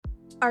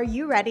Are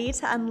you ready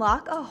to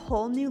unlock a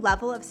whole new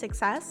level of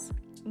success?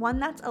 One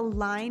that's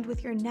aligned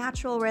with your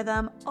natural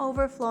rhythm,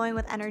 overflowing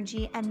with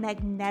energy, and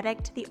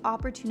magnetic to the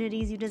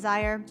opportunities you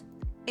desire?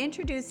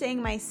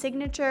 Introducing my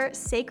signature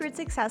Sacred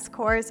Success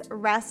course,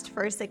 Rest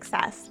for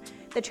Success,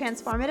 the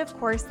transformative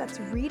course that's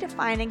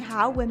redefining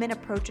how women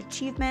approach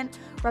achievement,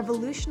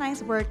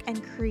 revolutionize work,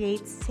 and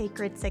create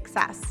sacred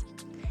success.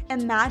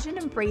 Imagine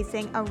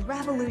embracing a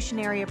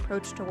revolutionary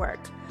approach to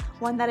work,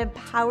 one that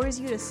empowers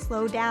you to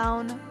slow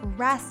down,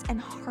 rest, and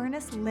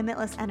harness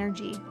limitless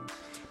energy.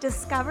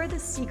 Discover the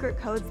secret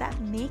codes that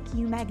make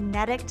you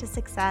magnetic to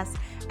success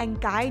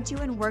and guide you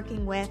in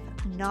working with,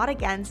 not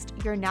against,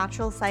 your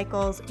natural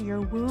cycles,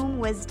 your womb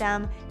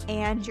wisdom,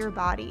 and your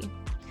body.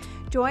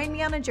 Join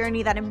me on a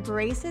journey that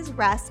embraces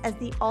rest as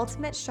the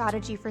ultimate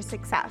strategy for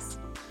success.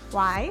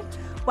 Why?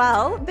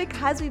 Well,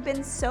 because we've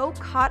been so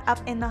caught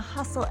up in the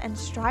hustle and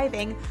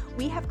striving,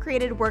 we have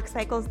created work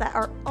cycles that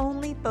are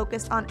only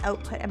focused on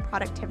output and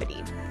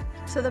productivity.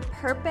 So the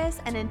purpose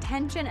and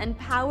intention and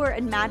power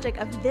and magic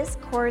of this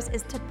course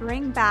is to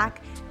bring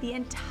back the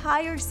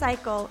entire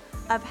cycle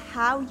of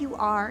how you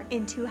are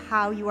into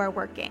how you are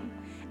working.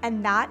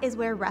 And that is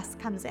where rest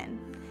comes in.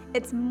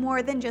 It's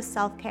more than just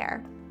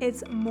self-care.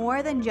 It's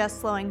more than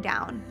just slowing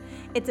down.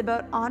 It's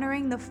about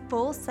honoring the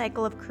full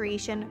cycle of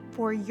creation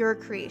for your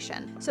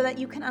creation so that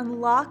you can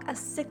unlock a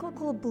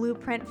cyclical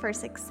blueprint for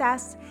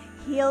success,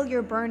 heal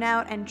your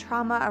burnout and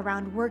trauma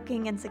around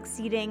working and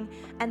succeeding,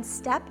 and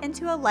step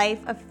into a life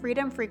of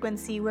freedom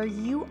frequency where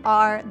you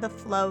are the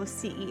flow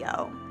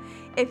CEO.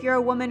 If you're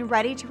a woman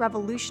ready to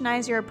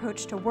revolutionize your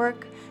approach to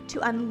work, to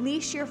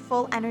unleash your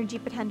full energy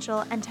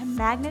potential, and to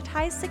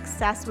magnetize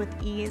success with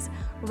ease,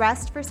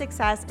 Rest for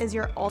Success is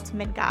your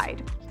ultimate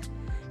guide.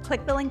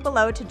 Click the link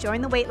below to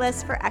join the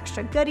waitlist for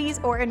extra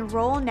goodies or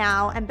enroll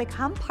now and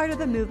become part of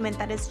the movement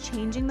that is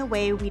changing the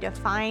way we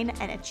define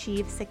and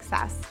achieve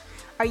success.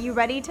 Are you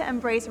ready to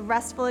embrace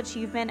restful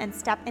achievement and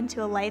step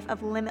into a life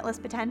of limitless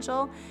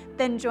potential?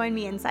 Then join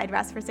me inside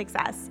Rest for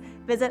Success.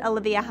 Visit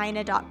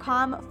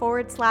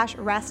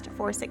oliviaheine.com/rest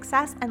for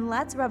success and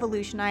let's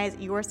revolutionize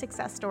your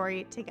success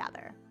story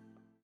together.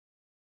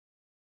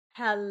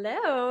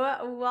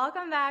 Hello,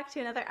 welcome back to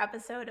another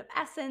episode of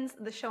Essence,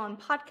 the show and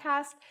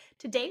podcast.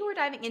 Today we're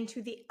diving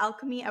into the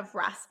alchemy of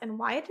rest and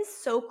why it is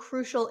so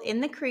crucial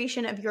in the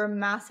creation of your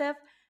massive,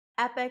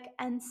 epic,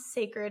 and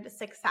sacred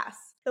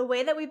success. The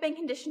way that we've been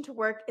conditioned to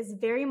work is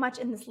very much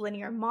in this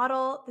linear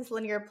model, this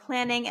linear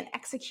planning and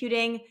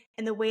executing,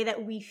 in the way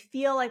that we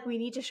feel like we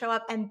need to show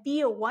up and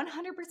be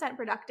 100%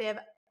 productive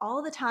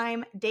all the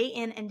time, day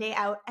in and day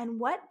out. And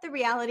what the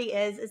reality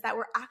is that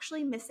we're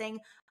actually missing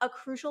a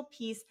crucial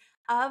piece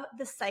of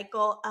the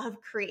cycle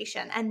of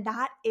creation, and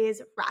that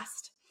is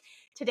rest.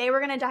 Today, we're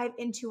going to dive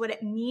into what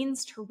it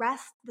means to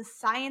rest, the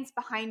science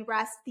behind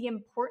rest, the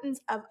importance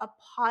of a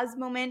pause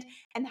moment,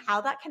 and how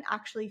that can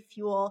actually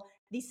fuel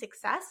the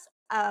success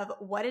of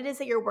what it is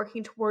that you're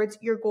working towards,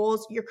 your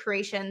goals, your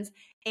creations,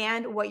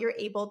 and what you're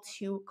able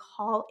to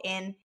call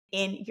in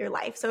your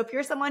life. So if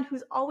you're someone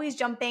who's always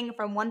jumping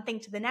from one thing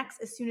to the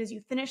next, as soon as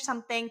you finish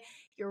something,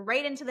 you're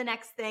right into the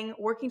next thing,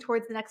 working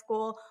towards the next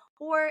goal,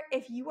 or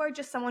if you are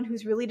just someone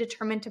who's really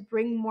determined to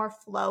bring more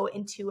flow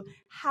into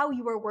how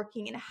you are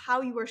working and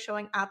how you are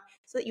showing up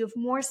so that you have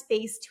more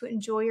space to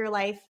enjoy your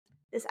life,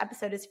 this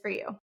episode is for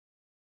you.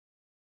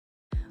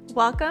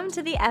 Welcome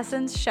to the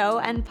Essence Show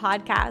and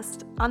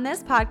Podcast. On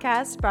this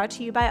podcast, brought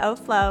to you by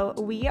Oflow,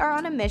 we are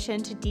on a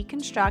mission to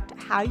deconstruct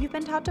how you've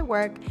been taught to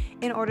work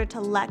in order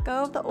to let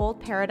go of the old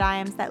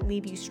paradigms that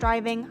leave you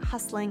striving,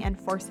 hustling, and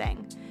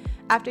forcing.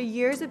 After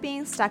years of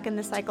being stuck in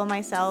this cycle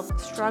myself,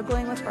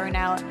 struggling with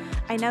burnout,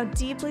 I now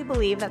deeply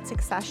believe that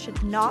success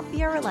should not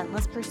be a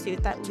relentless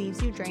pursuit that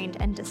leaves you drained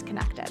and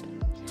disconnected.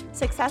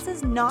 Success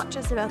is not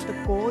just about the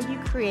goal you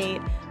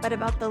create, but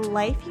about the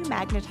life you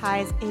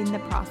magnetize in the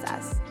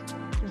process.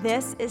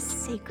 This is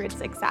sacred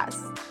success.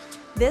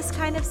 This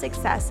kind of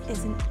success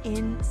is an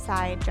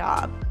inside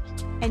job,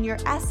 and your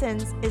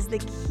essence is the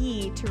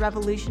key to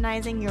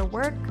revolutionizing your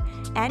work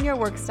and your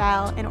work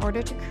style in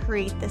order to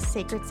create this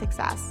sacred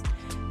success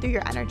through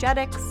your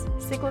energetics,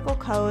 cyclical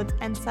codes,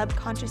 and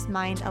subconscious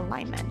mind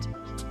alignment,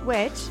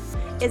 which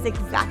is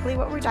exactly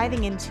what we're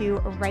diving into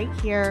right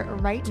here,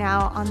 right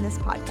now on this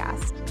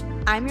podcast.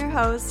 I'm your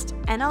host,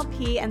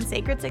 NLP and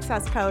Sacred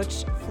Success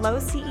Coach, Flow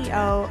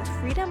CEO,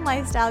 Freedom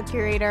Lifestyle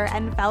Curator,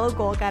 and fellow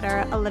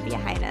goal-getter, Olivia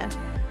Heine.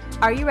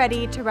 Are you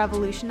ready to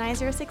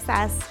revolutionize your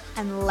success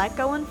and let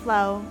go and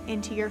flow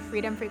into your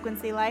freedom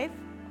frequency life?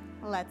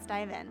 Let's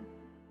dive in.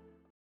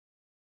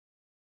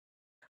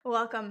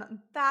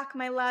 Welcome back,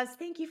 my loves.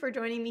 Thank you for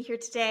joining me here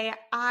today.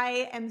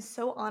 I am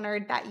so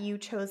honored that you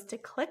chose to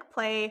click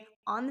play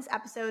on this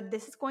episode.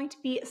 This is going to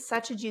be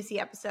such a juicy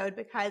episode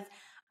because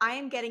I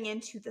am getting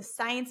into the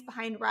science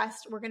behind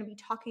rest. We're going to be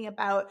talking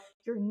about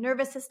your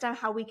nervous system,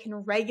 how we can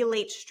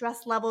regulate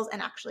stress levels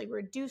and actually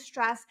reduce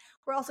stress.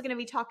 We're also going to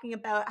be talking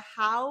about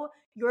how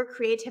your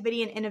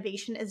creativity and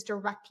innovation is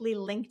directly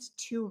linked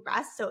to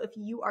rest. So if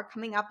you are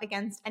coming up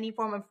against any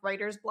form of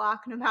writer's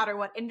block, no matter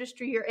what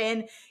industry you're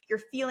in, you're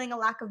feeling a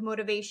lack of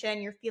motivation,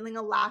 you're feeling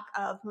a lack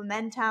of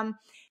momentum,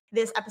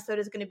 this episode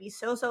is going to be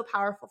so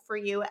powerful for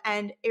you.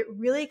 And it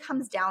really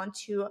comes down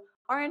to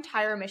our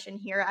entire mission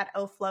here at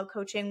Flow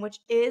Coaching, which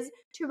is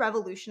to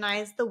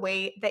revolutionize the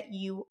way that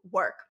you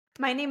work.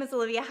 My name is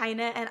Olivia Heine,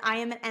 and I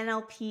am an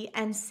NLP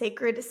and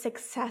sacred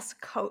success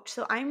coach.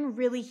 So I'm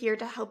really here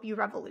to help you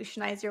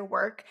revolutionize your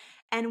work.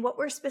 And what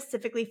we're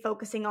specifically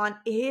focusing on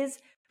is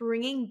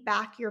bringing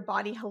back your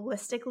body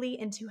holistically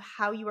into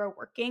how you are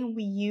working.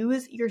 We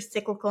use your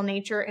cyclical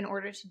nature in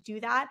order to do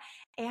that.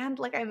 And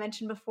like I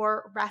mentioned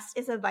before, rest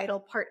is a vital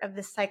part of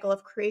this cycle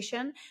of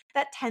creation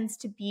that tends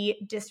to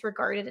be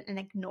disregarded and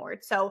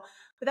ignored. So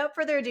without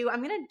further ado,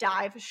 I'm going to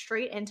dive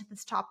straight into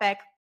this topic.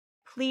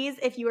 Please,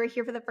 if you are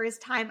here for the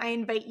first time, I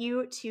invite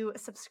you to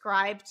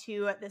subscribe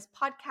to this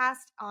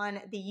podcast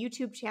on the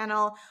YouTube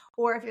channel,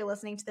 or if you're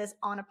listening to this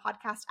on a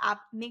podcast app,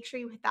 make sure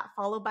you hit that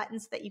follow button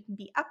so that you can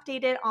be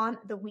updated on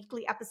the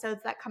weekly episodes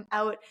that come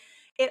out.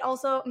 It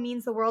also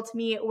means the world to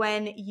me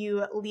when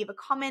you leave a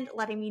comment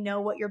letting me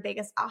know what your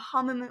biggest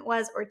aha moment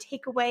was or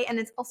takeaway, and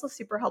it's also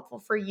super helpful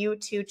for you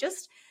to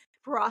just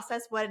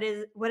process what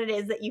it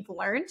is that you've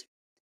learned.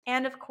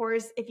 And of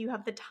course, if you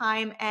have the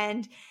time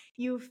and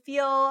you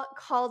feel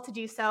called to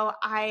do so,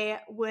 I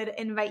would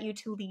invite you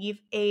to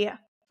leave a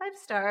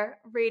 5-star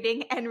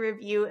rating and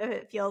review if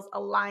it feels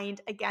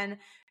aligned. Again,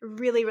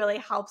 really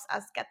helps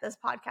us get this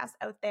podcast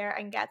out there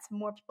and gets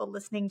more people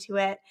listening to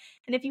it.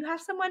 And if you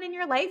have someone in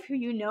your life who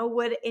you know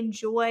would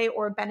enjoy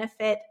or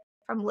benefit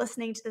from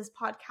listening to this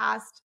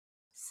podcast,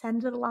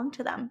 send it along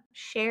to them.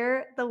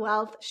 Share the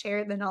wealth,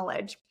 share the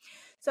knowledge.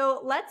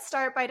 So let's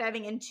start by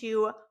diving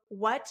into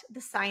what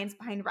the science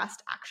behind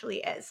rest actually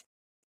is.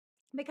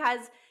 Because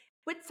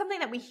it's something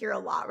that we hear a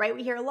lot, right?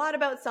 We hear a lot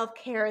about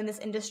self-care in this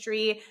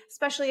industry,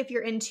 especially if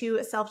you're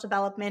into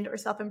self-development or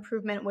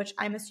self-improvement, which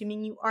I'm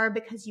assuming you are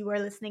because you are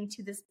listening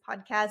to this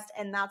podcast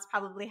and that's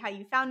probably how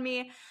you found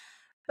me.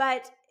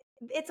 But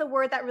it's a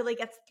word that really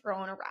gets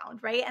thrown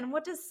around, right? And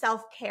what does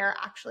self-care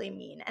actually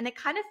mean? And it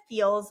kind of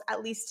feels,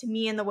 at least to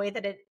me in the way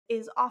that it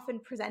is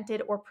often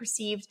presented or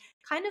perceived,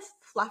 kind of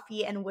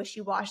fluffy and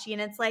wishy-washy.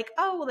 And it's like,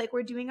 oh, like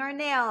we're doing our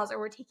nails or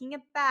we're taking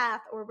a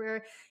bath or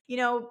we're,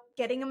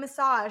 getting a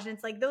massage. And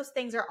it's like those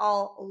things are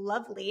all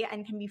lovely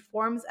and can be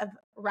forms of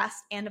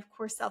rest and of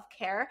course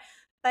self-care.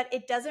 But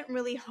it doesn't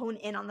really hone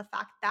in on the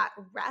fact that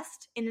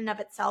rest in and of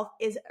itself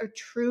is a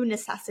true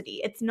necessity.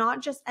 It's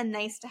not just a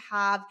nice to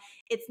have.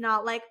 It's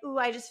not like, ooh,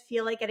 I just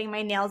feel like getting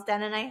my nails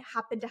done and I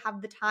happen to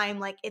have the time,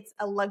 like it's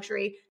a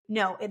luxury.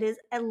 No, it is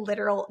a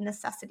literal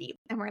necessity.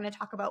 And we're going to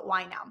talk about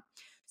why now.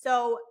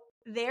 So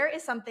there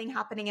is something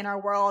happening in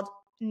our world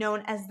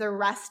known as the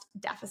rest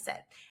deficit.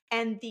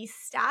 And the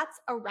stats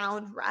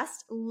around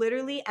rest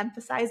literally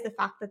emphasize the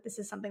fact that this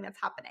is something that's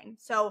happening.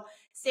 So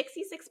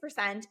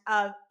 66%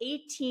 of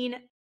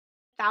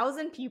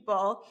 18,000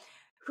 people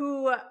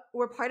who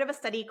were part of a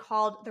study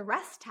called the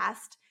rest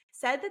test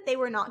said that they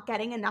were not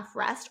getting enough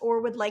rest or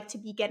would like to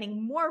be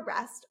getting more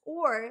rest,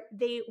 or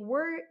they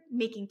were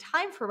making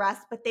time for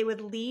rest, but they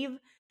would leave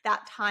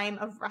that time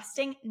of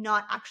resting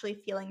not actually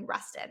feeling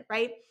rested,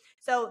 right?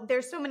 So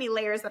there's so many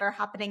layers that are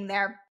happening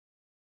there.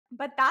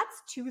 But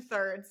that's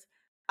 2/3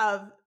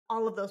 of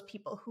all of those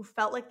people who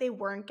felt like they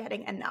weren't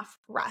getting enough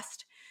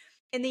rest.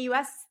 In the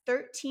US,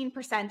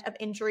 13% of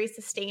injuries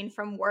sustained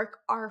from work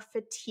are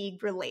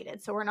fatigue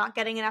related. So we're not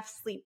getting enough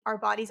sleep. Our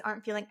bodies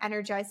aren't feeling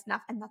energized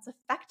enough, and that's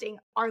affecting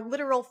our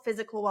literal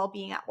physical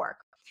well-being at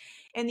work.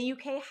 In the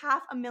UK,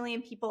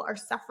 500,000 people are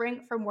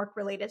suffering from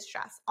work-related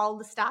stress. All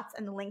the stats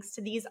and the links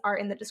to these are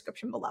in the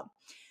description below.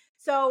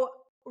 So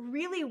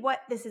really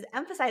what this is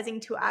emphasizing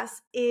to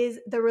us is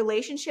the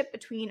relationship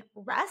between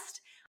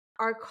rest,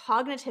 our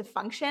cognitive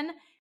function,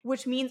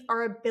 which means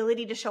our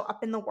ability to show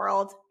up in the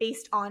world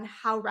based on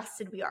how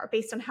rested we are,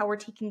 based on how we're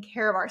taking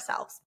care of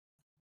ourselves.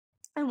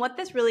 And what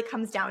this really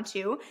comes down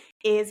to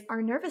is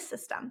our nervous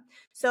system.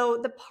 So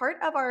the part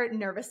of our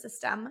nervous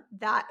system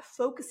that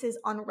focuses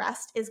on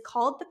rest is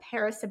called the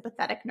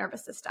parasympathetic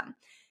nervous system.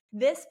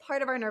 This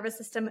part of our nervous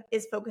system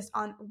is focused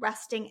on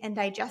resting and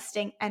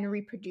digesting and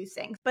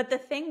reproducing. But the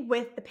thing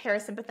with the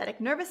parasympathetic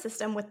nervous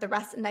system, with the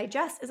rest and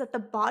digest, is that the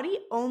body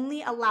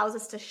only allows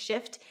us to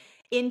shift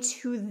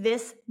into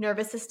this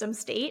nervous system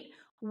state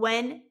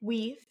when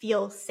we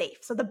feel safe.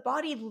 So the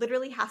body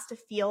literally has to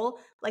feel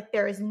like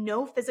there is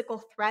no physical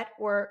threat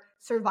or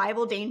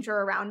survival danger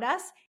around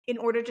us in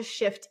order to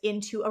shift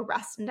into a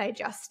rest and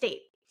digest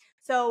state.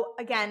 So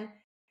again,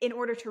 in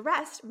order to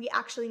rest, we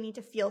actually need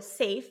to feel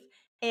safe.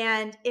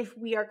 And if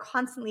we are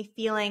constantly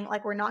feeling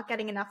like we're not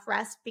getting enough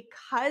rest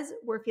because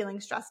we're feeling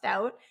stressed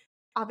out,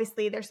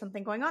 obviously there's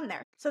something going on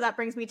there. So that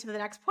brings me to the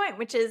next point,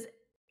 which is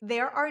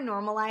there are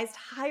normalized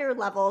higher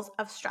levels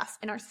of stress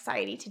in our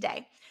society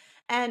today.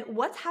 And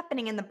what's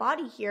happening in the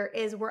body here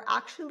is we're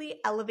actually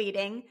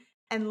elevating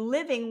and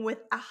living with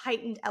a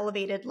heightened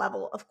elevated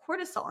level of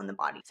cortisol in the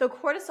body. So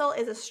cortisol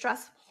is a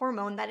stress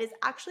hormone that is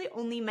actually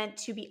only meant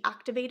to be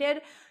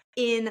activated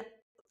in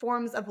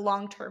forms of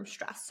long-term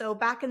stress. So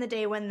back in the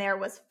day when there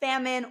was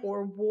famine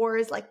or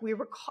wars, like we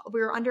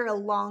were under a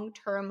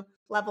long-term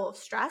level of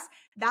stress,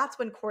 that's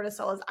when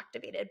cortisol is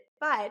activated.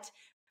 But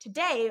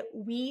today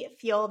we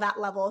feel that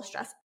level of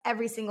stress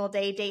every single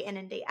day, day in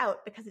and day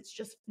out, because it's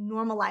just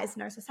normalized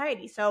in our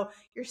society. So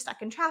you're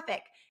stuck in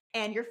traffic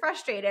and you're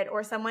frustrated,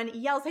 or someone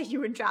yells at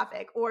you in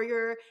traffic, or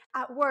you're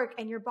at work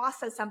and your boss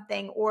says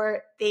something,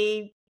 or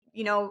they,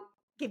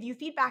 give you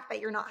feedback that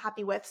you're not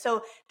happy with.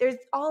 So there's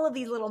all of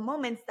these little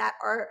moments that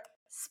are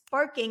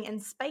sparking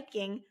and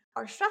spiking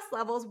our stress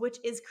levels, which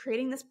is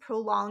creating this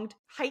prolonged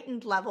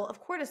heightened level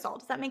of cortisol.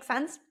 Does that make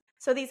sense?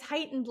 So these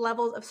heightened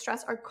levels of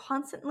stress are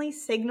constantly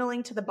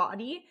signaling to the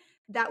body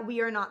that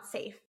we are not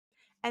safe.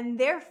 And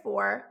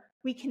therefore,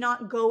 we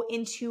cannot go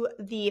into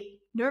the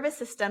nervous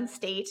system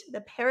state,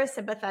 the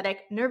parasympathetic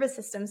nervous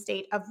system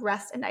state of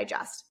rest and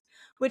digest,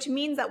 which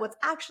means that what's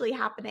actually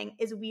happening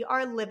is we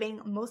are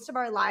living most of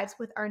our lives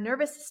with our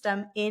nervous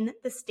system in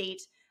the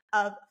state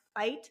of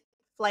fight,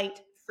 flight,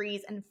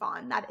 freeze, and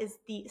fawn. That is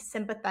the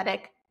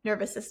sympathetic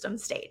nervous system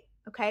state.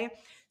 Okay.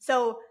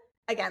 So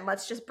again,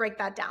 let's just break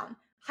that down.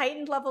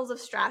 Heightened levels of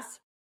stress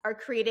are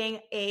creating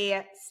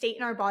a state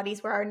in our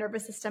bodies where our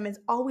nervous system is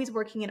always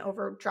working in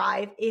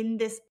overdrive in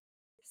this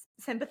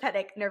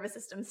sympathetic nervous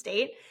system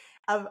state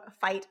of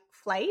fight,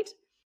 flight.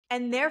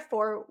 And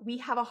therefore, we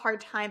have a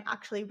hard time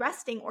actually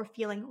resting or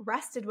feeling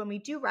rested when we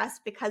do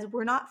rest, because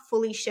we're not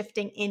fully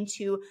shifting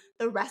into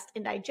the rest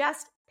and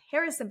digest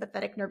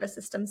parasympathetic nervous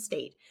system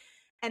state.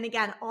 And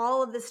again,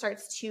 all of this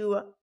starts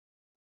to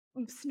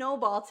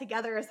snowball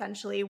together,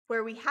 essentially,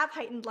 where we have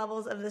heightened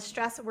levels of the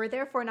stress. We're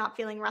therefore not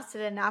feeling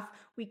rested enough.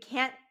 We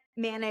can't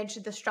manage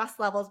the stress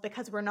levels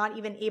because we're not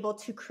even able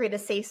to create a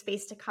safe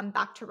space to come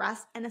back to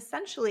rest. And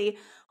essentially,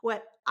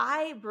 what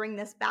I bring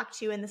this back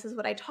to, and this is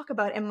what I talk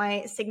about in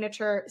my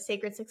signature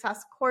Sacred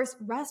Success course,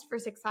 Rest for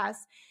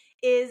Success,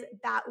 is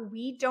that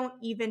we don't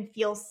even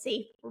feel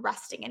safe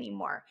resting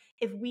anymore.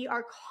 If we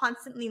are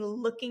constantly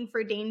looking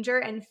for danger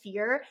and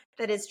fear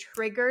that is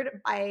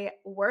triggered by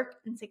work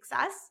and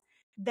success,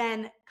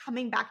 then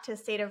coming back to a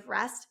state of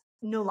rest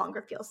no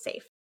longer feels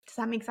safe. Does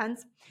that make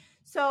sense?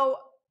 So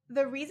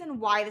the reason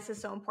why this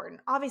is so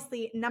important,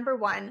 obviously, number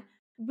one,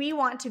 we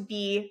want to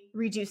be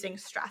reducing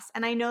stress.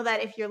 And I know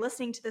that if you're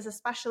listening to this,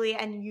 especially,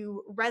 and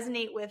you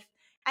resonate with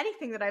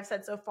anything that I've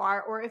said so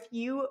far, or if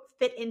you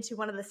fit into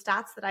one of the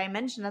stats that I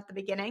mentioned at the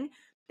beginning,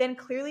 then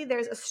clearly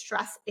there's a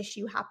stress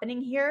issue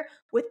happening here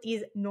with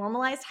these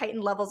normalized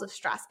heightened levels of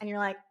stress. And you're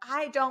like,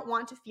 I don't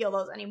want to feel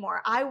those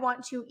anymore. I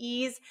want to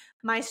ease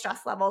my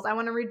stress levels. I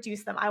want to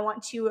reduce them. I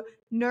want to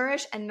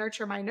nourish and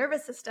nurture my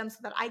nervous system so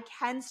that I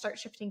can start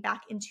shifting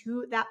back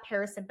into that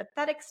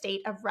parasympathetic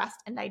state of rest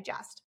and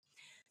digest.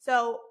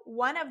 So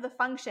one of the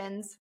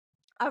functions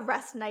of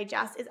rest and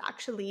digest is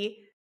actually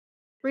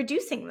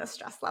reducing the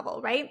stress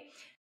level, right?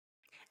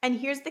 And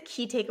here's the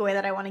key takeaway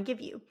that I want to give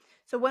you.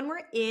 So when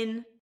we're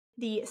in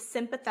the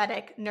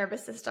sympathetic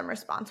nervous system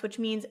response, which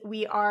means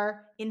we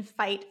are in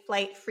fight,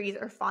 flight, freeze,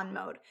 or fawn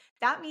mode,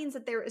 that means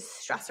that there is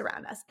stress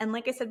around us. And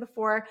like I said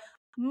before,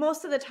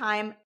 most of the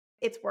time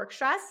it's work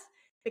stress,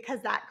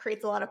 because that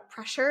creates a lot of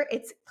pressure.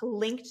 It's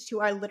linked to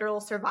our literal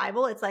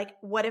survival. It's like,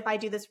 what if I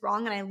do this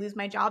wrong and I lose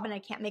my job and I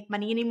can't make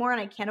money anymore and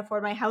I can't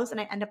afford my house and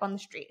I end up on the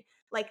street?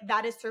 Like,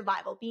 that is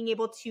survival. Being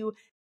able to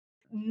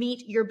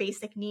meet your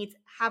basic needs,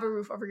 have a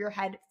roof over your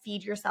head,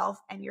 feed yourself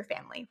and your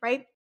family,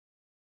 right?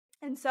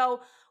 And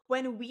so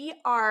when we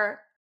are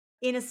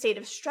in a state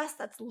of stress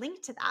that's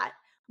linked to that,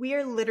 we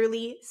are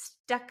literally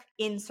stuck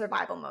in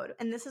survival mode.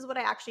 And this is what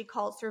I actually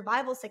call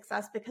survival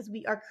success, because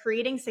we are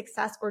creating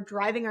success or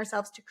driving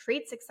ourselves to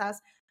create success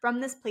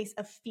from this place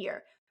of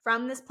fear,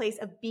 from this place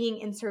of being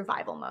in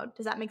survival mode.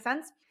 Does that make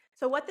sense?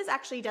 So what this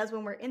actually does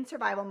when we're in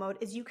survival mode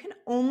is you can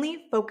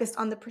only focus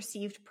on the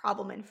perceived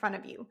problem in front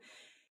of you.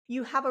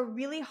 You have a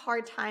really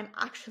hard time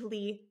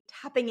actually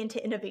tapping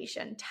into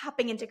innovation,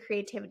 tapping into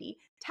creativity,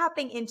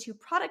 tapping into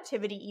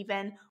productivity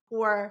even,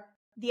 or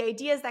the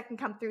ideas that can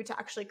come through to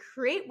actually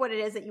create what it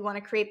is that you want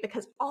to create,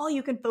 because all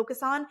you can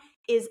focus on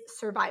is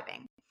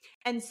surviving.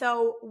 And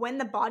so when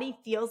the body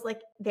feels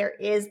like there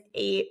is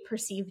a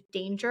perceived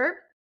danger,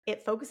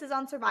 it focuses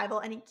on survival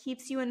and it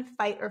keeps you in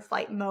fight or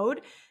flight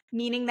mode,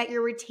 meaning that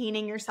you're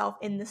retaining yourself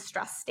in the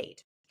stress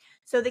state.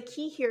 So the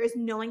key here is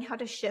knowing how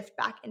to shift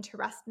back into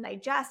rest and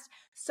digest,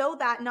 so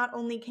that not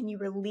only can you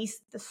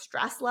release the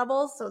stress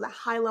levels, so the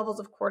high levels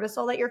of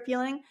cortisol that you're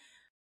feeling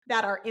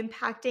that are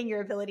impacting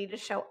your ability to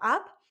show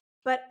up,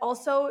 but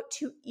also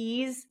to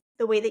ease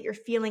the way that you're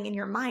feeling in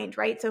your mind,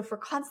 right? So if we're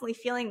constantly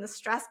feeling the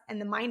stress and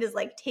the mind is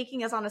like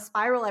taking us on a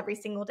spiral every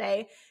single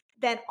day,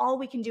 then all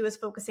we can do is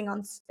focus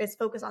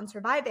on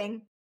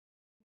surviving.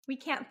 We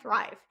can't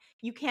thrive.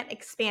 You can't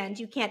expand.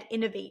 You can't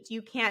innovate.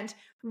 You can't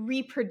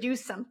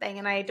reproduce something.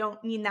 And I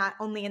don't mean that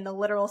only in the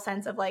literal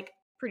sense of like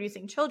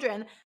producing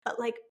children, but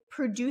like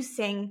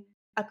producing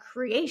a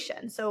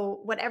creation.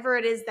 So whatever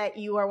it is that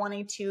you are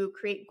wanting to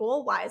create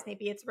goal-wise,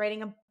 maybe it's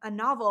writing a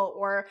novel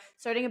or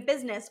starting a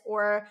business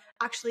or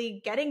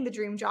actually getting the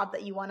dream job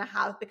that you want to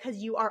have, because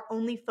you are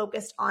only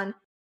focused on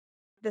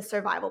the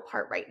survival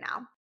part right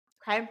now.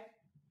 Okay.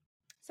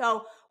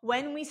 So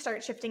when we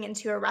start shifting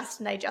into a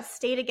rest and digest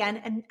state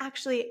again, and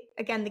actually,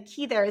 again, the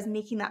key there is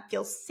making that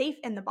feel safe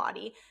in the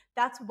body.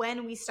 That's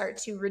when we start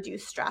to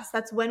reduce stress.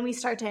 That's when we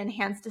start to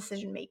enhance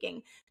decision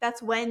making.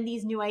 That's when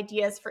these new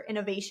ideas for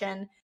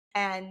innovation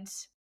and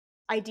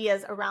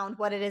ideas around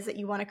what it is that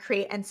you want to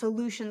create and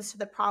solutions to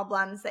the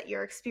problems that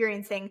you're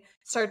experiencing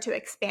start to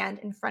expand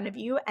in front of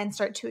you and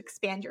start to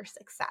expand your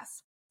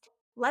success.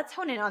 Let's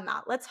hone in on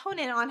that. Let's hone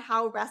in on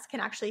how rest can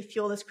actually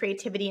fuel this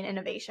creativity and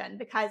innovation,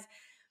 because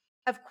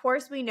of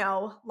course, we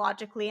know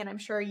logically, and I'm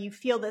sure you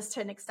feel this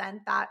to an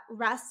extent, that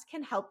rest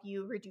can help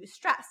you reduce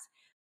stress.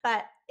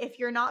 But if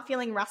you're not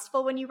feeling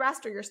restful when you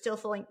rest, or you're still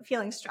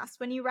feeling stressed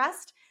when you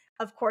rest,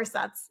 of course,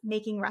 that's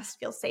making rest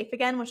feel safe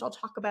again, which I'll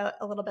talk about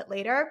a little bit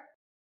later.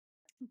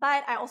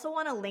 But I also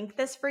want to link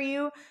this for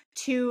you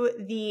to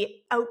the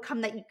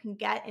outcome that you can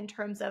get in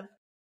terms of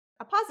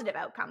a positive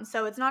outcome.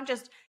 So it's not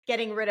just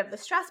getting rid of the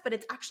stress, but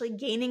it's actually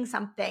gaining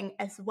something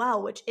as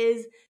well, which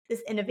is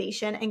this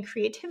innovation and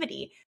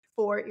creativity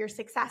for your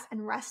success.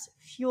 And rest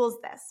fuels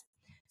this.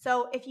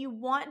 So if you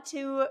want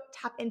to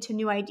tap into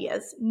new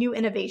ideas, new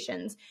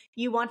innovations,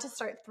 you want to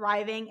start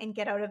thriving and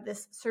get out of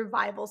this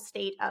survival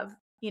state of,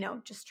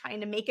 just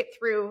trying to make it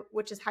through,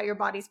 which is how your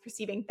body's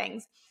perceiving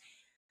things.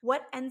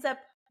 What ends up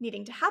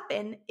needing to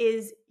happen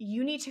is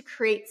you need to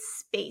create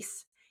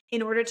space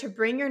in order to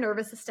bring your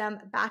nervous system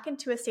back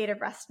into a state of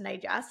rest and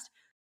digest,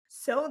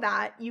 so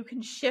that you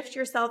can shift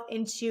yourself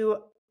into,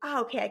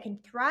 okay, I can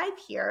thrive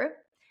here.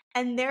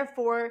 And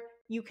therefore,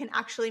 you can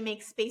actually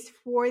make space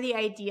for the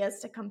ideas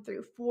to come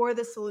through, for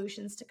the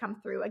solutions to come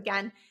through.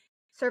 Again,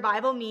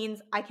 survival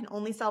means I can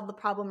only solve the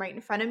problem right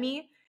in front of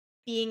me.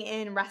 Being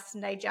in rest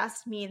and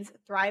digest means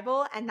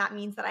thrival. And that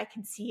means that I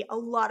can see a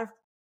lot of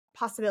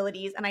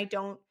possibilities and I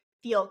don't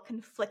feel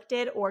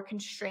conflicted or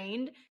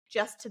constrained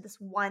just to this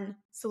one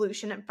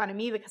solution in front of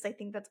me, because I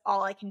think that's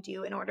all I can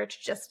do in order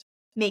to just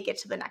make it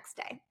to the next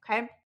day.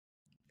 Okay.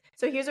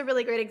 So here's a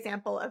really great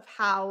example of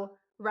how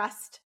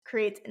rest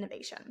creates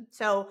innovation.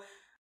 So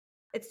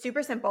it's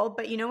super simple,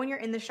 but when you're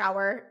in the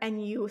shower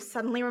and you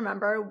suddenly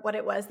remember what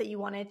it was that you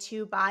wanted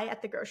to buy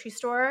at the grocery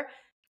store,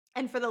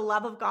 and for the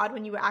love of God,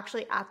 when you were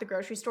actually at the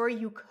grocery store,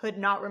 you could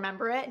not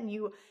remember it. And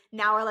you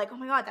now are like, oh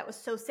my God, that was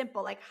so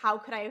simple. Like, how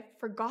could I have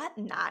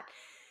forgotten that?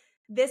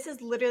 This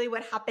is literally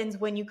what happens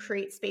when you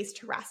create space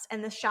to rest.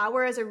 And the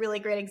shower is a really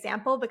great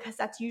example, because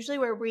that's usually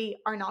where we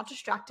are not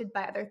distracted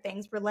by other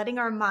things. We're letting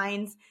our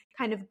minds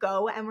kind of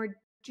go, and we're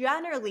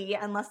generally,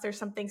 unless there's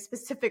something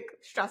specific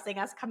stressing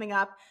us coming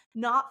up,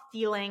 not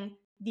feeling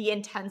the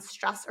intense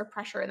stress or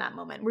pressure in that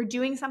moment. We're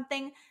doing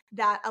something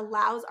that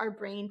allows our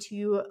brain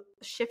to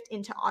shift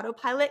into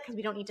autopilot, because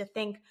we don't need to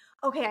think,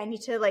 okay, I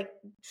need to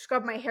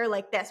scrub my hair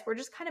like this. We're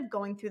just kind of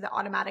going through the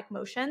automatic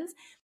motions.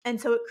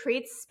 And so it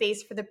creates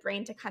space for the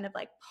brain to kind of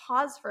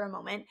pause for a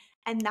moment.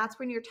 And that's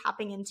when you're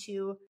tapping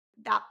into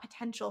that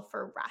potential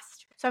for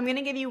rest. So I'm going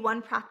to give you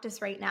one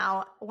practice right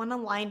now, one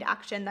aligned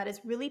action that is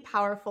really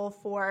powerful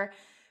for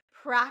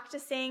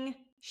practicing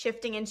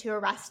shifting into a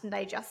rest and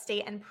digest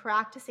state and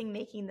practicing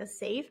making this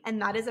safe. And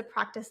that is a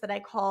practice that I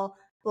call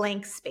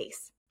blank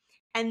space.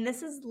 And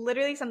this is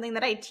literally something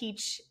that I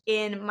teach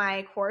in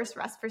my course,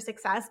 Rest for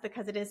Success,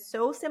 because it is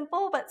so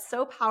simple, but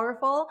so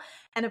powerful.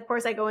 And of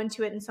course, I go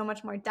into it in so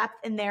much more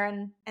depth in there.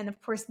 And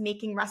of course,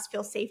 making rest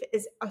feel safe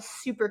is a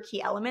super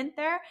key element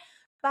there.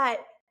 But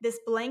this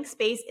blank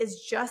space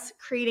is just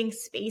creating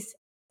space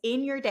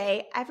in your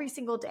day, every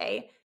single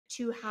day,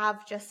 to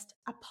have just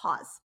a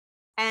pause.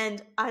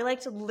 And I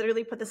like to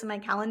literally put this in my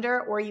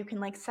calendar, or you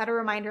can set a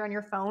reminder on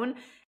your phone.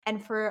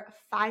 And for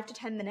 5 to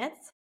 10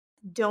 minutes,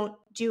 don't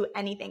do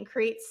anything.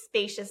 Create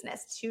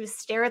spaciousness, to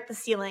stare at the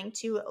ceiling,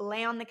 to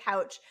lay on the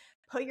couch,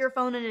 put your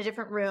phone in a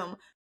different room.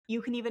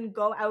 You can even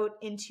go out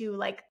into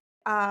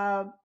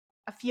a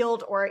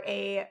field or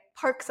a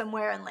park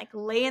somewhere and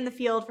lay in the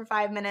field for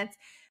 5 minutes.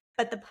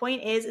 But the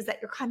point is that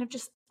you're kind of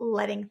just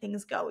letting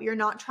things go. You're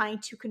not trying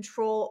to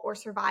control or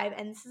survive.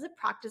 And this is a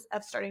practice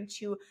of starting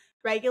to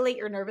regulate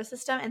your nervous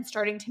system and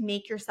starting to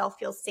make yourself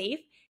feel safe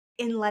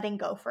in letting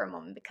go for a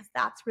moment, because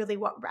that's really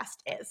what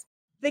rest is.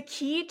 The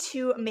key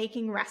to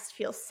making rest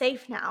feel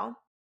safe now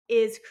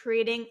is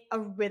creating a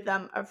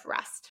rhythm of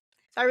rest.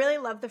 So I really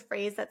love the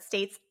phrase that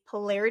states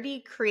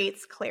polarity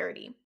creates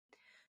clarity.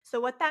 So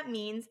what that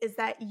means is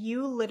that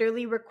you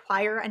literally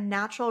require a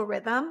natural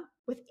rhythm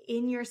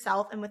within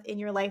yourself and within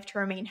your life to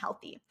remain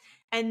healthy.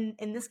 And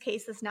in this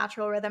case, this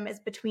natural rhythm is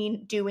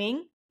between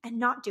doing and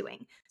not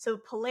doing. So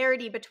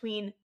polarity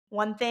between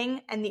one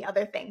thing and the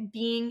other thing,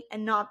 being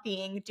and not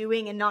being,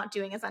 doing and not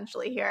doing,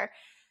 essentially here,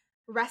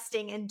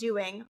 resting and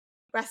doing,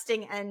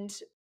 resting and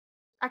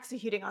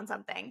executing on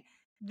something.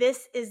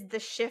 This is the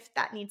shift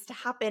that needs to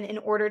happen in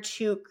order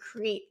to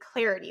create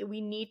clarity. We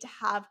need to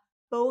have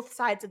both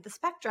sides of the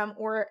spectrum,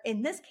 or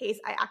in this case,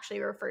 I actually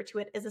refer to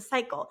it as a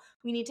cycle.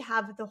 We need to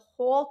have the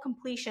whole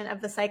completion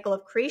of the cycle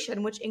of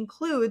creation, which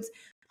includes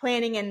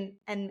planning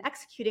and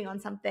executing on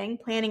something,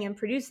 planning and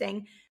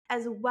producing,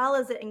 as well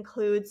as it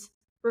includes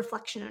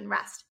reflection and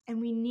rest. And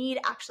we need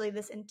actually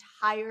this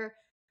entire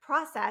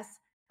process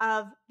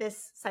of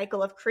this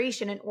cycle of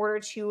creation in order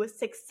to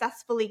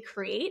successfully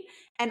create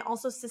and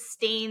also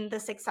sustain the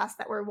success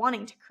that we're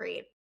wanting to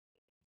create.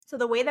 So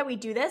the way that we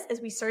do this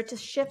is we start to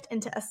shift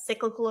into a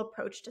cyclical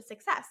approach to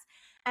success.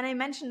 And I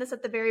mentioned this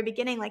at the very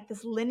beginning, like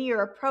this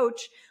linear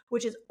approach,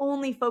 which is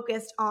only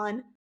focused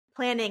on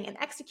planning and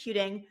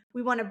executing.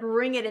 We want to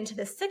bring it into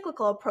this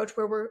cyclical approach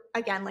where we're,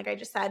 again, like I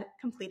just said,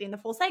 completing the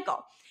full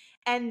cycle.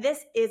 And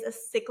this is a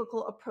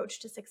cyclical approach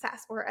to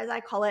success, or as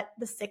I call it,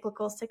 the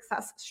cyclical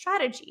success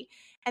strategy.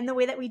 And the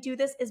way that we do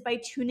this is by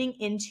tuning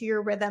into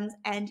your rhythms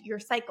and your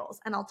cycles.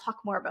 And I'll talk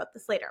more about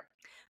this later.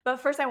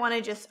 But first, I want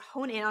to just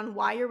hone in on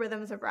why your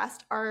rhythms of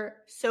rest are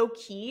so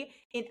key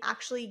in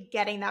actually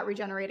getting that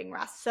regenerating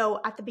rest.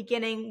 So at the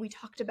beginning, we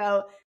talked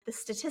about the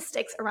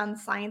statistics around the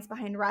science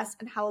behind rest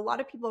and how a lot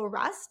of people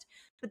rest,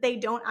 but they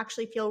don't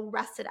actually feel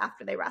rested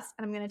after they rest.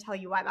 And I'm going to tell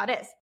you why that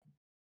is.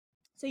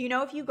 So,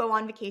 if you go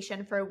on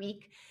vacation for a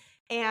week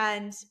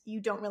and you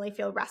don't really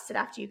feel rested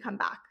after you come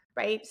back,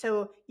 right?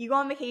 So you go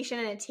on vacation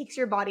and it takes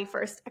your body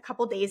first a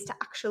couple days to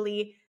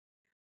actually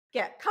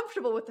get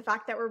comfortable with the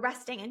fact that we're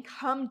resting and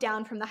come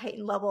down from the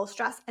heightened level of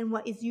stress. And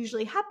what is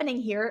usually happening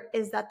here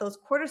is that those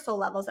cortisol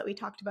levels that we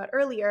talked about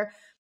earlier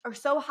are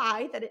so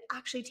high that it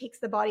actually takes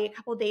the body a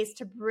couple days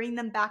to bring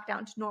them back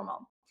down to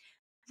normal.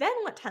 Then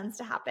what tends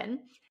to happen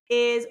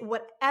is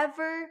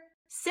whatever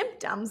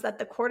symptoms that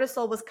the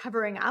cortisol was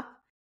covering up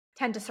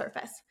tend to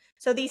surface.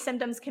 So these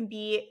symptoms can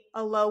be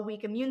a low,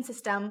 weak immune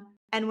system.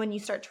 And when you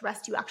start to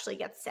rest, you actually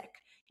get sick.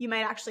 You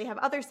might actually have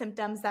other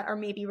symptoms that are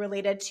maybe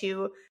related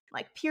to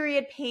like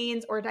period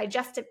pains or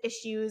digestive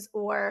issues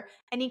or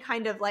any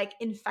kind of like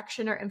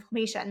infection or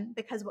inflammation.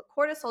 Because what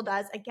cortisol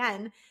does,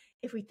 again,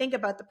 if we think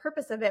about the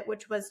purpose of it,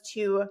 which was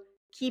to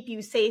keep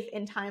you safe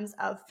in times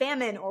of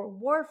famine or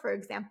war, for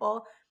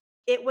example,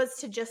 it was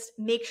to just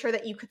make sure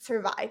that you could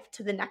survive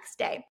to the next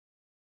day.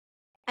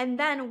 And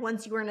then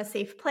once you were in a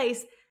safe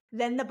place,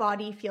 then the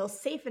body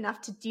feels safe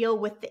enough to deal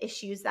with the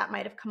issues that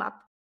might have come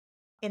up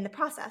in the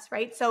process,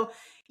 right? So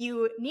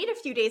you need a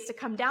few days to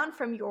come down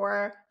from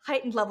your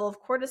heightened level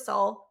of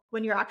cortisol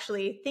when you're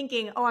actually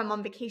thinking, oh, I'm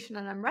on vacation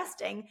and I'm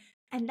resting.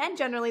 And then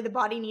generally the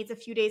body needs a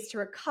few days to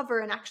recover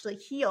and actually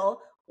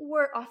heal,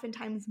 or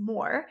oftentimes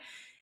more,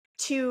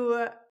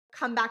 to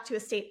come back to a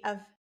state of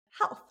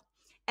health.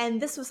 And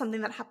this was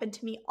something that happened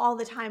to me all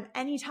the time.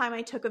 Anytime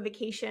I took a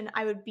vacation,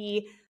 I would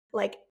be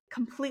like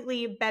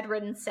completely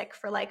bedridden sick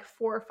for like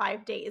 4 or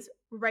 5 days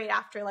right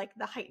after like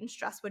the heightened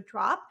stress would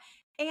drop.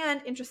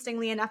 And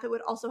interestingly enough, it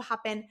would also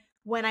happen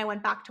when I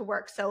went back to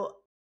work. So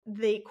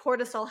the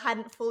cortisol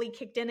hadn't fully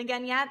kicked in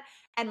again yet,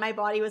 and my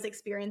body was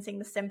experiencing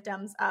the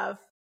symptoms of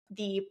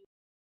the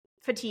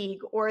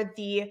fatigue or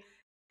the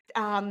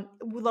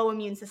low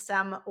immune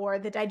system or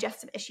the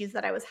digestive issues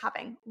that I was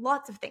having.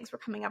 Lots of things were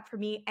coming up for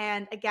me.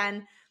 And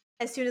again,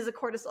 as soon as the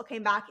cortisol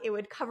came back, it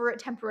would cover it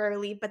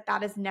temporarily, but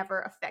that is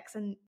never a fix.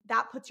 And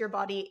that puts your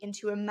body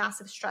into a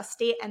massive stress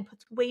state and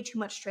puts way too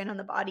much strain on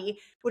the body,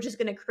 which is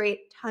going to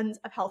create tons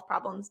of health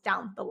problems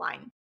down the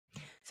line.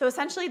 So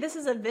essentially, this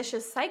is a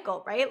vicious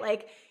cycle, right?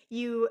 Like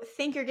you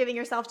think you're giving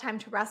yourself time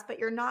to rest, but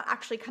you're not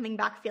actually coming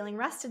back feeling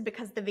rested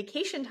because the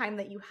vacation time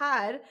that you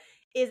had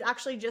is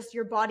actually just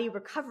your body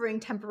recovering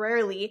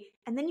temporarily.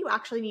 And then you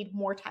actually need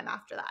more time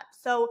after that.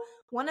 So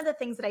one of the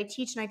things that I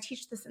teach, and I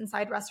teach this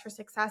inside Rest for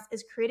Success,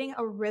 is creating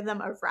a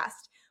rhythm of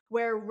rest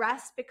where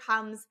rest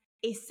becomes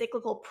a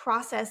cyclical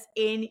process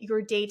in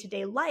your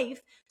day-to-day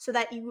life so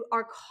that you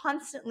are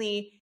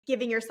constantly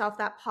giving yourself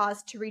that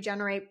pause to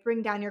regenerate,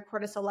 bring down your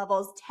cortisol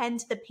levels, tend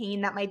to the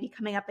pain that might be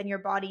coming up in your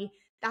body.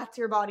 That's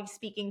your body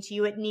speaking to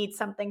you. It needs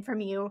something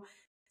from you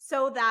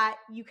so that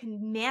you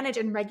can manage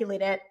and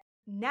regulate it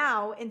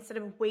now instead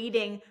of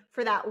waiting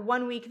for that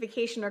 1 week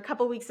vacation or a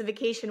couple weeks of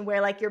vacation where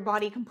like your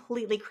body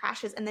completely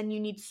crashes and then you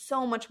need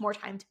so much more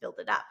time to build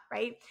it up,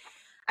 right?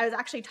 I was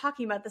actually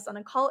talking about this on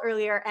a call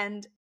earlier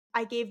and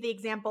I gave the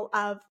example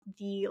of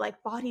the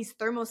like body's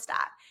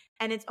thermostat,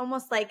 and it's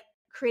almost like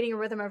creating a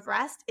rhythm of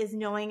rest is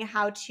knowing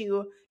how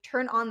to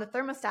turn on the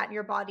thermostat in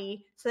your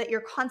body so that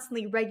you're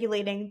constantly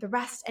regulating the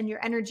rest and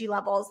your energy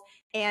levels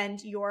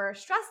and your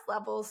stress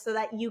levels so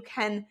that you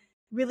can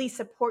really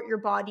support your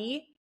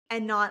body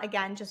and not,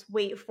 again, just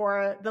wait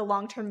for the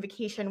long-term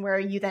vacation where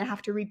you then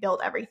have to rebuild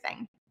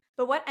everything.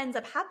 But what ends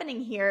up happening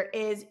here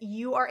is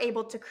you are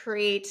able to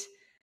create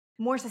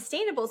more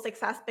sustainable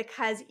success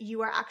because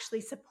you are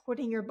actually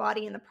supporting your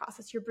body in the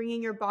process. You're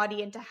bringing your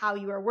body into how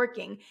you are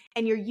working,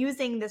 and you're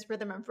using this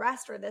rhythm of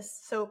rest or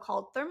this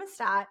so-called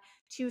thermostat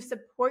to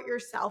support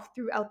yourself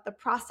throughout the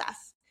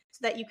process so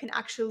that you can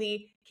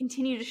actually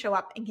continue to show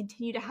up and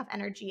continue to have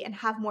energy and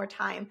have more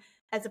time,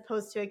 as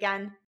opposed to,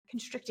 again,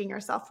 constricting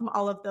yourself from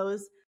all of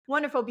those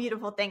wonderful,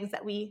 beautiful things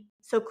that we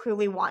so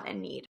clearly want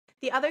and need.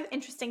 The other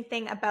interesting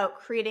thing about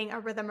creating a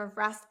rhythm of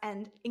rest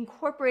and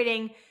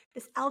incorporating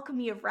this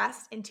alchemy of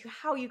rest into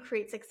how you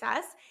create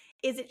success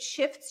is it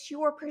shifts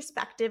your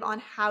perspective on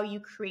how you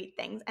create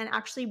things and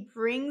actually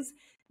brings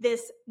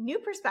this new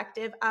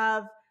perspective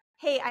of,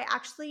 hey, I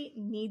actually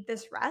need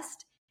this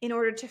rest in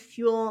order to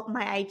fuel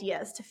my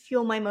ideas, to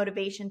fuel my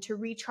motivation, to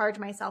recharge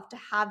myself, to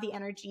have the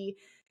energy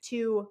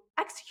to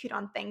execute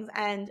on things.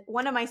 And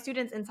one of my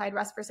students inside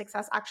Rest for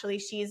Success, actually,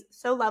 she's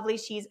so lovely.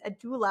 She's a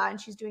doula and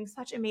she's doing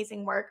such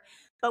amazing work.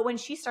 But when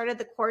she started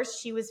the course,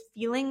 she was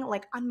feeling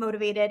like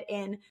unmotivated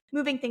in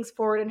moving things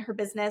forward in her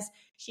business.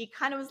 She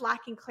kind of was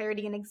lacking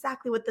clarity in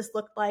exactly what this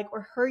looked like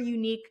or her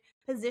unique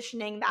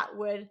positioning that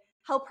would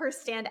help her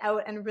stand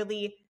out and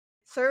really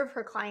serve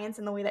her clients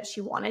in the way that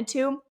she wanted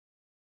to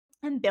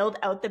and build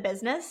out the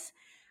business.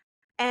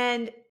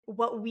 And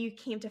what we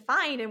came to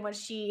find and what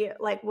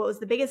was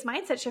the biggest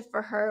mindset shift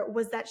for her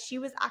was that she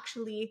was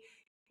actually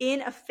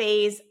in a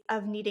phase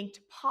of needing to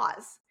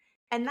pause.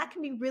 And that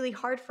can be really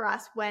hard for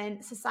us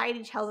when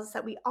society tells us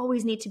that we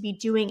always need to be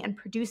doing and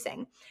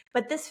producing.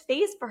 But this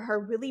phase for her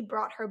really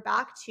brought her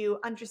back to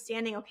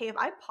understanding, okay, if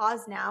I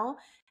pause now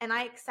and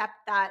I accept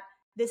that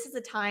this is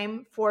a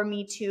time for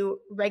me to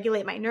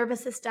regulate my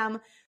nervous system,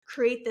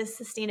 create this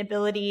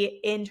sustainability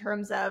in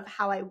terms of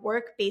how I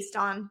work based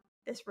on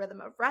this rhythm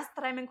of rest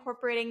that I'm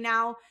incorporating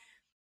now,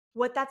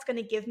 what that's going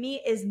to give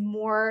me is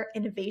more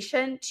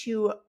innovation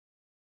to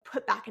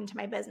put back into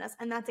my business.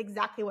 And that's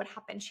exactly what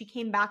happened. She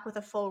came back with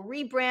a full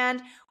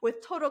rebrand,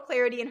 with total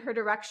clarity in her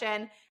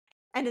direction,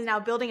 and is now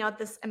building out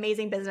this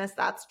amazing business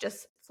that's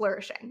just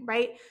flourishing,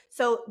 right?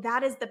 So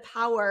that is the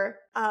power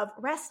of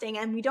resting.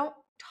 And we don't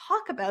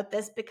talk about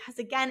this because,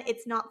 again,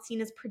 it's not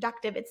seen as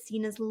productive, it's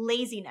seen as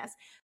laziness.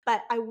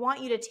 But I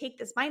want you to take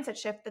this mindset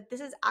shift that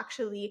this is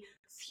actually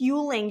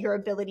fueling your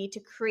ability to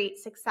create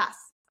success.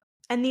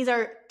 And these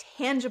are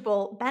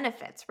tangible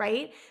benefits,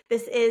 right?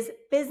 This is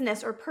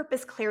business or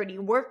purpose clarity,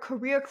 work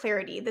career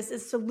clarity. This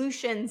is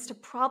solutions to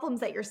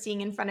problems that you're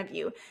seeing in front of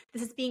you.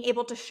 This is being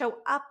able to show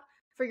up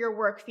for your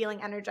work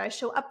feeling energized,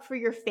 show up for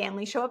your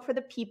family, show up for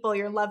the people,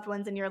 your loved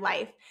ones in your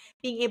life,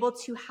 being able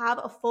to have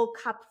a full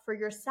cup for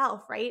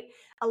yourself, right?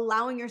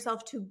 Allowing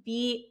yourself to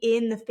be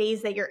in the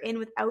phase that you're in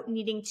without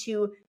needing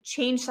to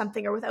change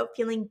something or without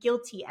feeling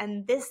guilty.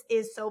 And this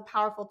is so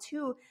powerful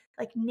too.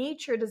 Like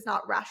nature does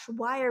not rush.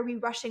 Why are we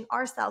rushing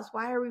ourselves?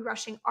 Why are we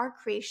rushing our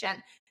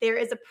creation? There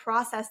is a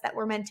process that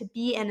we're meant to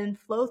be in and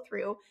flow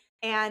through.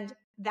 And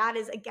that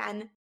is,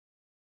 again,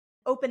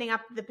 opening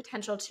up the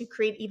potential to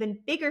create even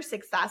bigger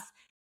success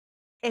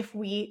if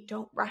we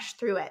don't rush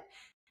through it.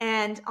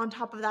 And on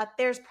top of that,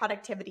 there's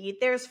productivity,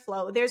 there's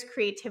flow, there's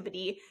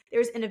creativity,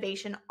 there's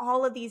innovation,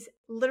 all of these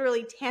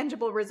literally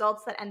tangible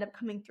results that end up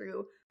coming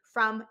through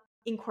from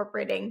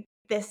incorporating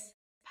this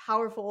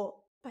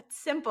powerful but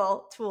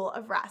simple tool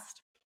of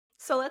rest.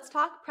 So let's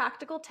talk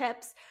practical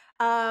tips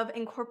of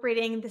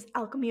incorporating this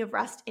alchemy of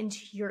rest into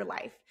your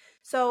life.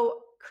 So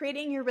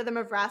creating your rhythm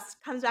of rest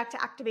comes back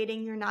to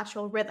activating your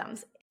natural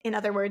rhythms. In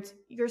other words,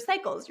 your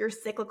cycles, your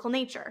cyclical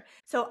nature.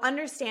 So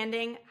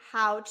understanding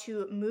how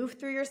to move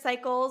through your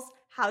cycles,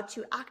 how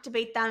to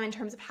activate them in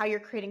terms of how you're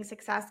creating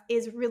success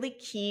is really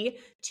key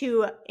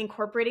to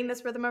incorporating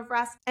this rhythm of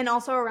rest, and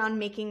also around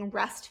making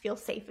rest feel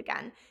safe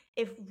again.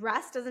 If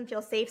rest doesn't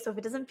feel safe, so if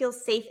it doesn't feel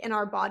safe in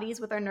our bodies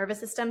with our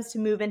nervous systems to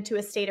move into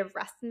a state of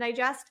rest and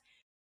digest,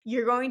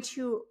 you're going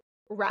to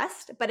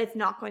rest, but it's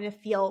not going to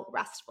feel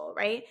restful,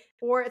 right?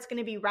 Or it's going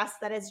to be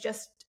rest that is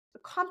just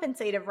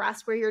compensative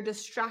rest where you're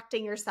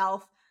distracting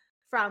yourself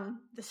from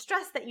the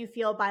stress that you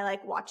feel by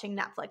like watching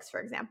Netflix, for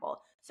example.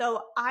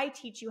 So I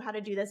teach you how to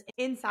do this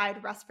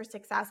inside Rest for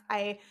Success.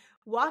 I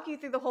walk you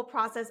through the whole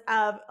process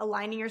of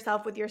aligning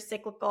yourself with your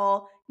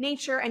cyclical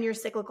nature and your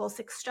cyclical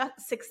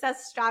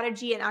success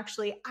strategy and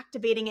actually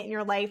activating it in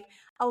your life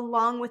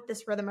along with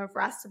this rhythm of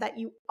rest so that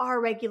you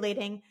are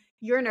regulating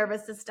your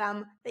nervous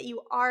system, that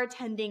you are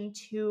tending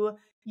to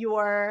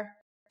your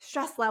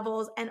stress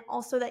levels, and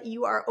also that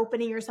you are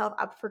opening yourself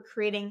up for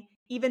creating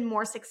even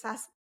more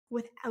success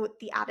without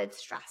the added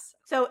stress.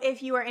 So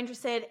if you are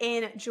interested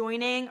in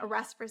joining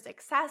Rest for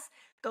Success,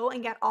 go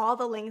and get all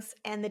the links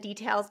and the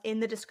details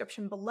in the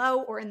description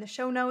below or in the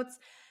show notes.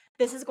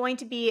 This is going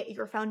to be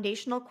your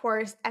foundational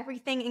course,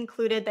 everything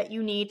included that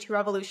you need to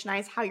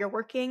revolutionize how you're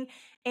working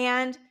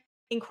and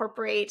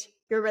incorporate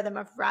your rhythm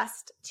of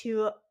rest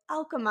to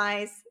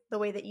alchemize the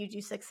way that you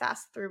do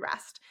success through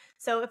rest.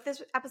 So if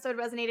this episode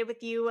resonated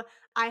with you,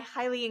 I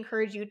highly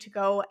encourage you to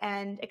go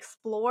and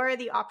explore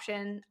the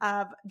option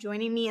of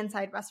joining me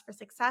inside Rest for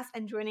Success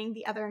and joining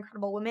the other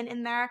incredible women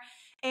in there.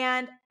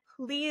 And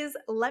please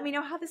let me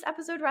know how this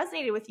episode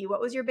resonated with you.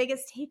 What was your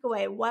biggest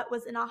takeaway? What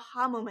was an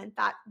aha moment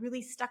that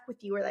really stuck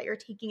with you or that you're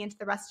taking into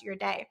the rest of your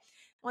day?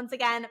 Once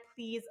again,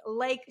 please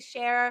like,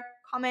 share,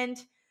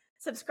 comment,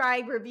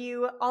 subscribe,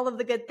 review, all of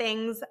the good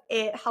things.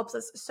 It helps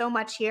us so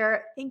much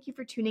here. Thank you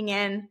for tuning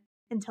in.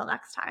 Until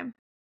next time.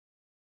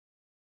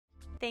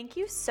 Thank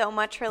you so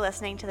much for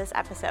listening to this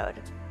episode.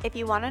 If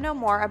you want to know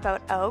more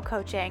about O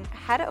coaching,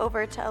 head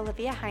over to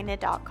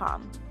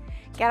oliviaheine.com.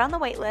 Get on the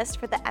waitlist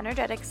for the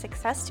Energetic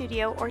Success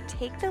Studio or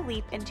take the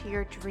leap into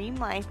your dream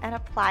life and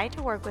apply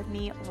to work with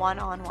me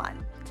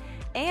one-on-one.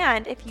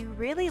 And if you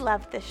really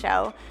loved the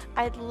show,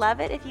 I'd love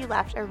it if you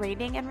left a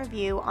rating and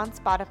review on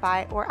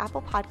Spotify or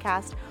Apple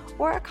Podcast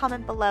or a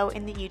comment below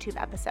in the YouTube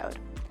episode.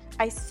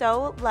 I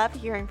so love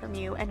hearing from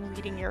you and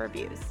reading your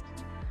reviews.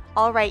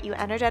 All right, you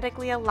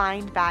energetically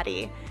aligned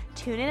baddie.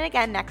 Tune in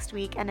again next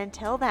week, and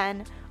until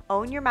then,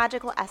 own your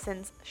magical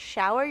essence,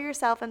 shower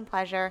yourself in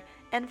pleasure,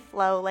 and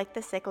flow like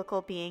the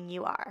cyclical being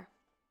you are.